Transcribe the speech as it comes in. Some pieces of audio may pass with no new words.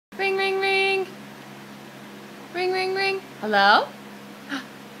Hello?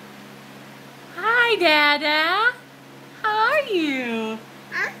 Hi, Dada. How are you?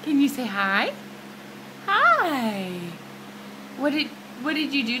 Can you say hi? Hi. What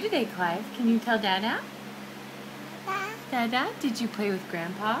did you do today, Clive? Can you tell Dada? Dada, did you play with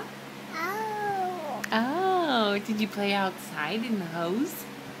Grandpa? Oh, did you play outside in the hose?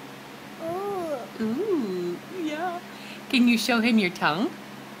 Ooh, yeah. Can you show him your tongue?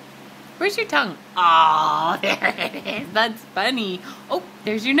 Where's your tongue? Oh, there it is. That's funny. Oh,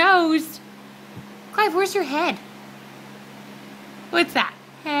 there's your nose. Clive, where's your head? What's that?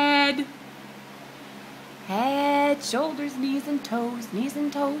 Head. Head, shoulders, knees and toes, knees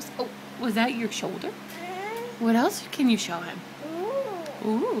and toes. Oh, was that your shoulder? What else can you show him?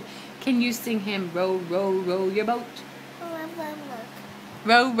 Ooh. Can you sing him row, row, row your boat?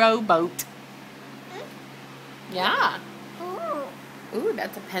 Row, row, boat. Yeah. Ooh,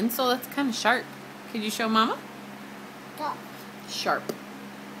 that's a pencil. That's kind of sharp. Could you show Mama? Sharp.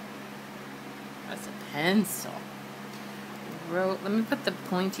 That's a pencil. Row. Let me put the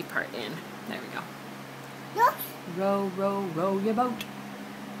pointy part in. There we go. Row, row, row your boat.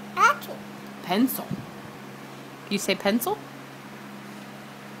 Pencil. Can you say pencil?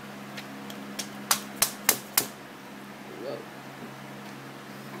 Whoa.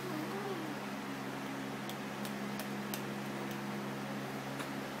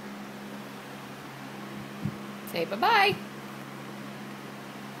 Say bye-bye.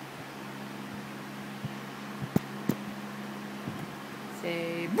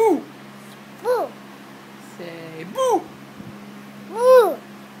 Say boo. Boo. Say boo. Boo.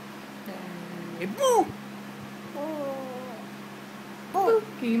 Say boo. Boo.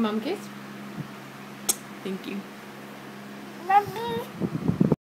 Can you Mom kiss? Thank you. Boo.